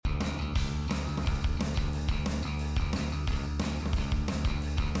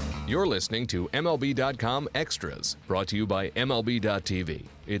You're listening to MLB.com Extras, brought to you by MLB.tv.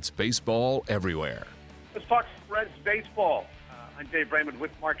 It's baseball everywhere. Let's talk Reds baseball. I'm Dave Raymond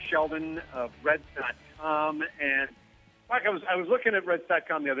with Mark Sheldon of Reds.com. And Mark, I was looking at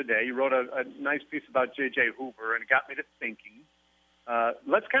Reds.com the other day. You wrote a nice piece about J.J. Hoover, and it got me to thinking.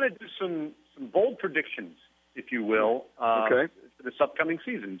 Let's kind of do some bold predictions, if you will, for this upcoming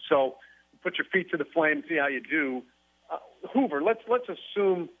season. So put your feet to the flame, see how you do. Hoover, let's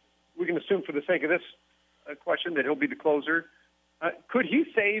assume, we can assume for the sake of this question that he'll be the closer. Could he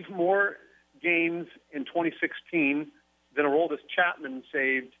save more games in 2016 than Aroldis Chapman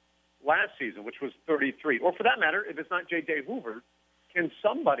saved last season, which was 33? Or for that matter, if it's not J.J. Hoover, can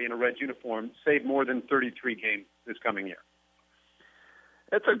somebody in a Reds uniform save more than 33 games this coming year?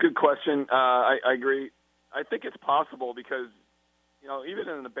 That's a good question. I agree. I think it's possible because,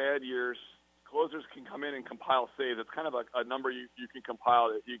 even in the bad years, closers can come in and compile saves. It's kind of a number you can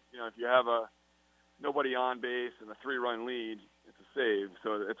compile. If you have nobody on base and a 3-run lead, it's a save.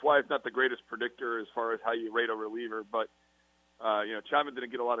 So it's why it's not the greatest predictor as far as how you rate a reliever. But Chapman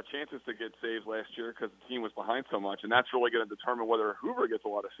didn't get a lot of chances to get saves last year because the team was behind so much, and that's really going to determine whether Hoover gets a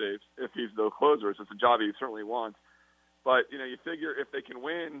lot of saves if he's the closer. It's a job he certainly wants. But you figure if they can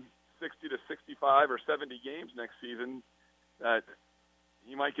win 60 to 65 or 70 games next season, that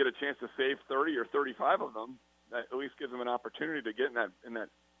he might get a chance to save 30 or 35 of them. That at least gives him an opportunity to get in that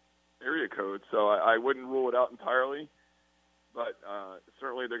area code. So I wouldn't rule it out entirely, but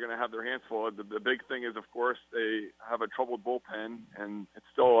certainly they're going to have their hands full. The big thing is, of course, they have a troubled bullpen, and it's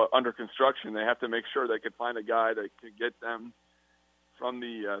still under construction. They have to make sure they can find a guy that can get them from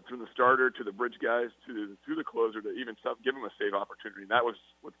the starter to the bridge guys to the closer to even give them a save opportunity. And that was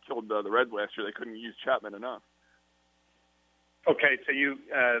what killed the Reds last year. They couldn't use Chapman enough. Okay, so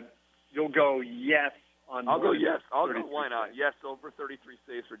you'll go yes on. I'll go yes. I'll go. Why not? Yes, over 33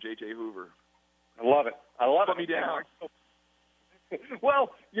 saves for J.J. Hoover. I love it. Put me down. Well,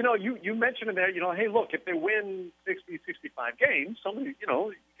 you mentioned in there, hey, look, if they win 60, 65 games, somebody,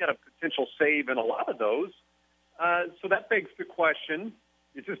 you get a potential save in a lot of those. So that begs the question,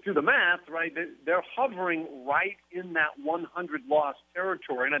 you just do the math, right? They're hovering right in that 100-loss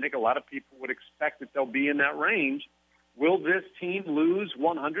territory, and I think a lot of people would expect that they'll be in that range. Will this team lose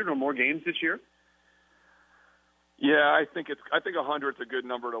 100 or more games this year? Yeah, I think 100 is a good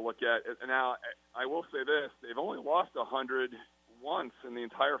number to look at. Now, I will say this: they've only lost 100 once in the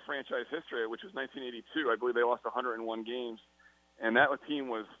entire franchise history, which was 1982. I believe they lost 101 games, and that team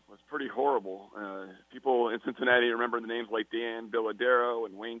was pretty horrible. People in Cincinnati remember the names like Dan Villadero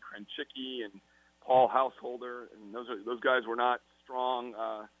and Wayne Krenchicki and Paul Householder, and those guys were not strong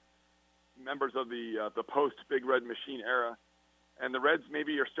members of the post Big Red Machine era. And the Reds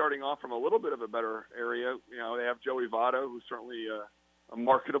maybe are starting off from a little bit of a better area. They have Joey Votto, who's certainly a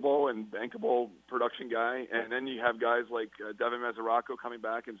marketable and bankable production guy. And then you have guys like Devin Mesoraco coming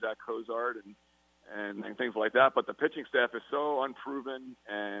back and Zach Cozart and things like that. But the pitching staff is so unproven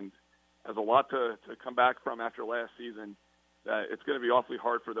and has a lot to come back from after last season that it's going to be awfully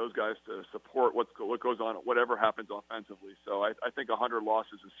hard for those guys to support what goes on, whatever happens offensively. So I think 100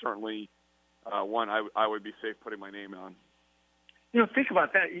 losses is certainly one I would be safe putting my name on. Think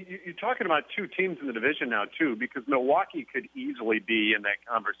about that. You're talking about two teams in the division now, too, because Milwaukee could easily be in that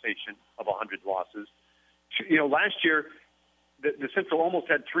conversation of 100 losses. Last year, the Central almost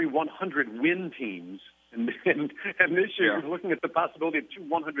had 3 100-win teams, and this year you're looking at the possibility of 2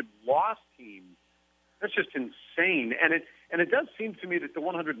 100-loss teams. That's just insane. And it does seem to me that the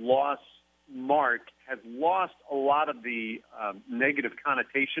 100-loss mark has lost a lot of the negative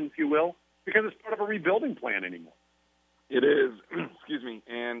connotation, if you will, because it's part of a rebuilding plan anymore. It is, excuse me,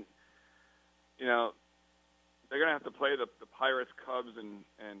 and they're going to have to play the Pirates, Cubs, and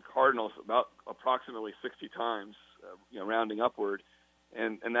Cardinals about approximately 60 times, rounding upward,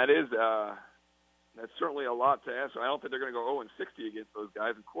 and that is that's certainly a lot to ask. I don't think they're going to go 0-60 against those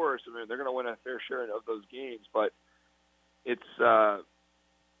guys. Of course, they're going to win a fair share of those games, but it's they're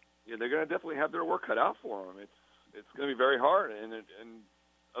going to definitely have their work cut out for them. It's going to be very hard, and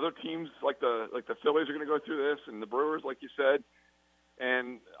other teams like the Phillies are going to go through this, and the Brewers, like you said.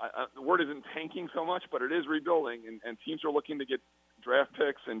 And the word isn't tanking so much, but it is rebuilding, and teams are looking to get draft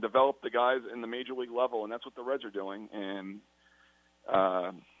picks and develop the guys in the major league level, and that's what the Reds are doing. And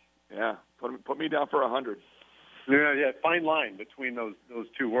put me down for 100. Yeah, fine line between those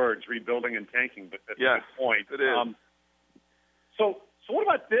two words, rebuilding and tanking. But that's a good point. It is. So what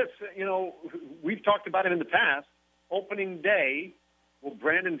about this? We've talked about it in the past. Opening day, will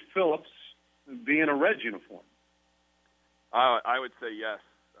Brandon Phillips be in a Reds uniform? I would say yes.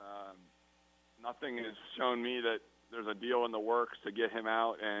 Nothing has shown me that there's a deal in the works to get him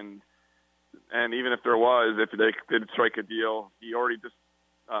out, and even if there was, if they did strike a deal, he already just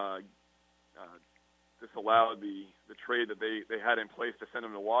disallowed the trade that they had in place to send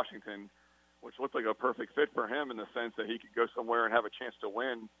him to Washington, which looked like a perfect fit for him in the sense that he could go somewhere and have a chance to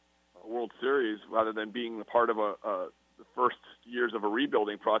win a World Series rather than being a part of the first years of a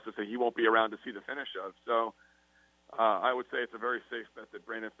rebuilding process that he won't be around to see the finish of. So I would say it's a very safe bet that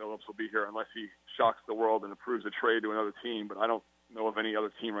Brandon Phillips will be here unless he shocks the world and approves a trade to another team. But I don't know of any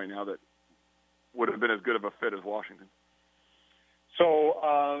other team right now that would have been as good of a fit as Washington. So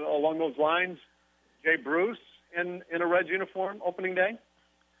along those lines, Jay Bruce in a Reds uniform opening day?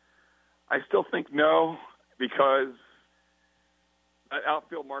 I still think no, because that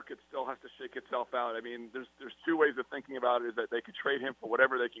outfield market still has to shake itself out. I mean, there's two ways of thinking about it, is that they could trade him for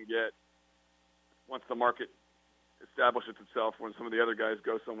whatever they can get once the market establishes itself, when some of the other guys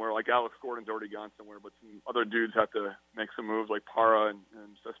go somewhere. Like Alex Gordon's already gone somewhere, but some other dudes have to make some moves, like Parra and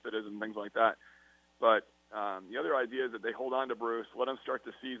Cespedes and things like that. But the other idea is that they hold on to Bruce, let him start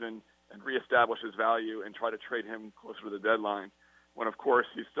the season, and reestablish his value and try to trade him closer to the deadline. When, of course,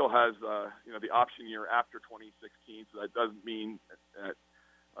 he still has the option year after 2016, so that doesn't mean that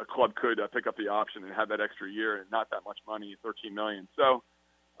a club could pick up the option and have that extra year and not that much money, $13 million. So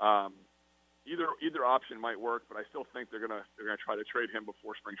either option might work, but I still think they're gonna try to trade him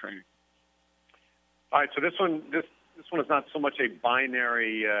before spring training. All right, so this one is not so much a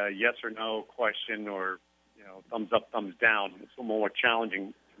binary yes or no question, or thumbs up, thumbs down. It's a little more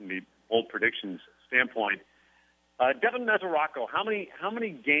challenging from the bold predictions standpoint. Devin Mesoraco, how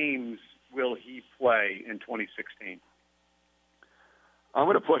many games will he play in 2016? I'm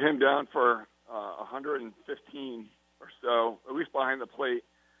going to put him down for 115 or so, at least behind the plate.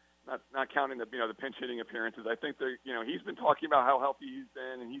 Not counting the pinch hitting appearances. I think he's been talking about how healthy he's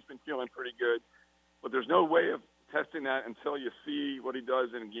been, and he's been feeling pretty good. But there's no way of testing that until you see what he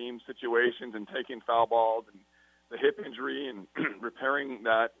does in game situations and taking foul balls and the hip injury and repairing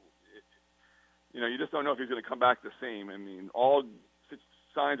that. You just don't know if he's going to come back the same. I mean, all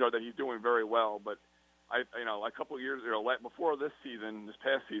signs are that he's doing very well. But a couple of years ago, before this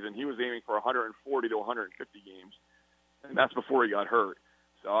past season, he was aiming for 140 to 150 games, and that's before he got hurt.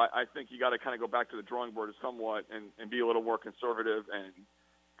 So I think you got to kind of go back to the drawing board somewhat and be a little more conservative and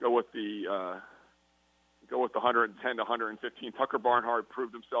go with the 110 to 115. Tucker Barnhart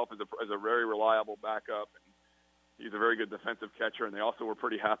proved himself as a very reliable backup, and he's a very good defensive catcher. And they also were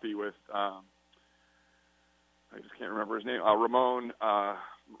pretty happy with I just can't remember his name. Ramon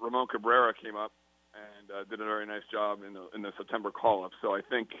Cabrera came up and did a very nice job in the September call-up. So I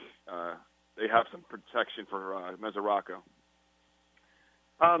think they have some protection for Mesoraco.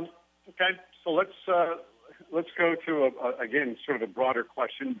 Okay, so let's go to again sort of a broader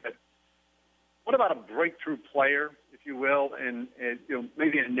question. But what about a breakthrough player, if you will, and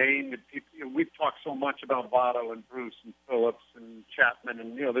maybe a name that people, we've talked so much about Votto and Bruce and Phillips and Chapman,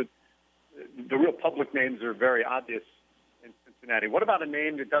 and the real public names are very obvious in Cincinnati. What about a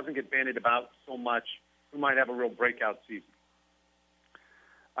name that doesn't get bandied about so much, who might have a real breakout season?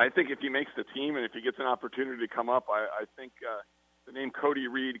 I think if he makes the team and if he gets an opportunity to come up, I think the name Cody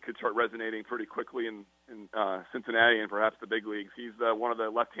Reed could start resonating pretty quickly in Cincinnati and perhaps the big leagues. He's one of the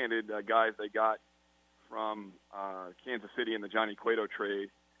left-handed guys they got from Kansas City in the Johnny Cueto trade,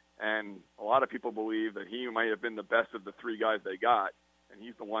 and a lot of people believe that he might have been the best of the three guys they got, and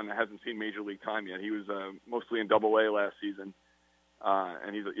he's the one that hasn't seen major league time yet. He was mostly in Double-A last season,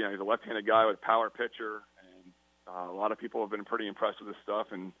 and he's a left-handed guy with power pitcher, and a lot of people have been pretty impressed with his stuff,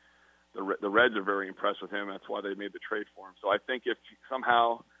 and the Reds are very impressed with him. That's why they made the trade for him. So I think if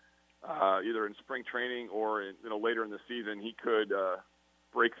somehow, either in spring training or later in the season, he could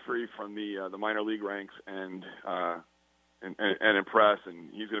break free from the minor league ranks and impress,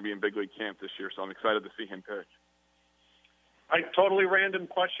 and he's going to be in big league camp this year. So I'm excited to see him pitch. A totally random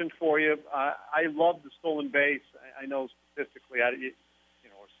question for you. I love the stolen base. I know statistically,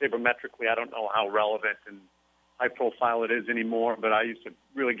 or sabermetrically, I don't know how relevant and high profile it is anymore, but I used to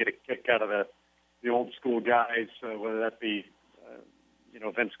really get a kick out of the old school guys, whether that be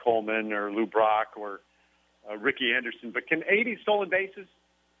Vince Coleman or Lou Brock or Ricky Anderson. But can 80 stolen bases,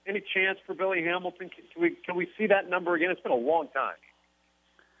 any chance for Billy Hamilton? Can we see that number again? It's been a long time.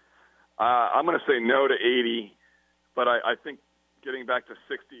 I'm going to say no to 80, but I think getting back to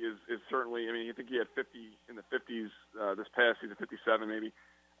 60 is certainly. I mean, I think he had 50 in the 50s this past season, 57 maybe.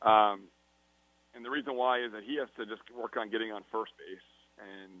 And the reason why is that he has to just work on getting on first base.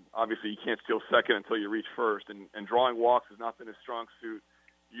 And obviously you can't steal second until you reach first. And drawing walks has not been his strong suit.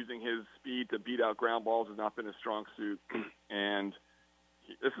 Using his speed to beat out ground balls has not been his strong suit. And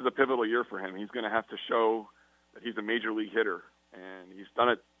this is a pivotal year for him. He's going to have to show that he's a major league hitter, and he's done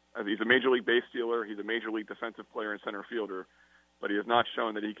it. He's a major league base stealer. He's a major league defensive player and center fielder, but he has not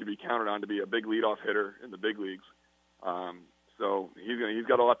shown that he can be counted on to be a big leadoff hitter in the big leagues. So he's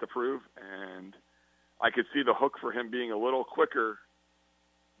got a lot to prove, and I could see the hook for him being a little quicker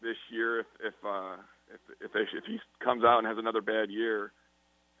this year if he comes out and has another bad year.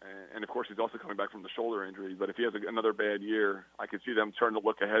 And of course, he's also coming back from the shoulder injury. But if he has another bad year, I could see them starting to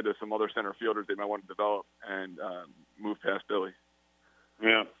look ahead to some other center fielders they might want to develop and move past Billy.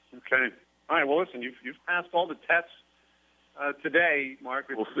 Yeah. Okay. All right. Well, listen, you've passed all the tests today, Mark.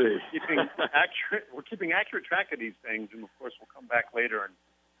 We'll see. We're keeping accurate track of these things, and of course, we'll come back later and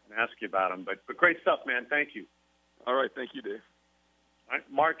ask you about them. But great stuff, man. Thank you. All right. Thank you, Dave. All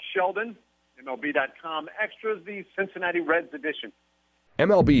right. Mark Sheldon, MLB.com Extras, the Cincinnati Reds edition.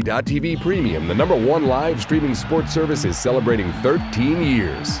 MLB.tv Premium, the #1 live streaming sports service, is celebrating 13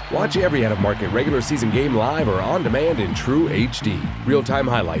 years. Watch every out-of-market regular season game live or on demand in true HD. Real-time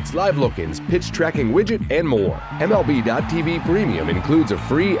highlights, live look-ins, pitch tracking widget, and more. MLB.tv Premium includes a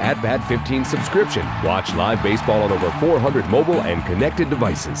free At-Bat 15 subscription. Watch live baseball on over 400 mobile and connected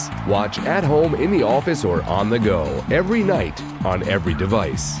devices. Watch at home, in the office, or on the go every night on every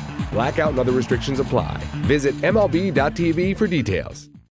device. Blackout and other restrictions apply. Visit MLB.tv for details.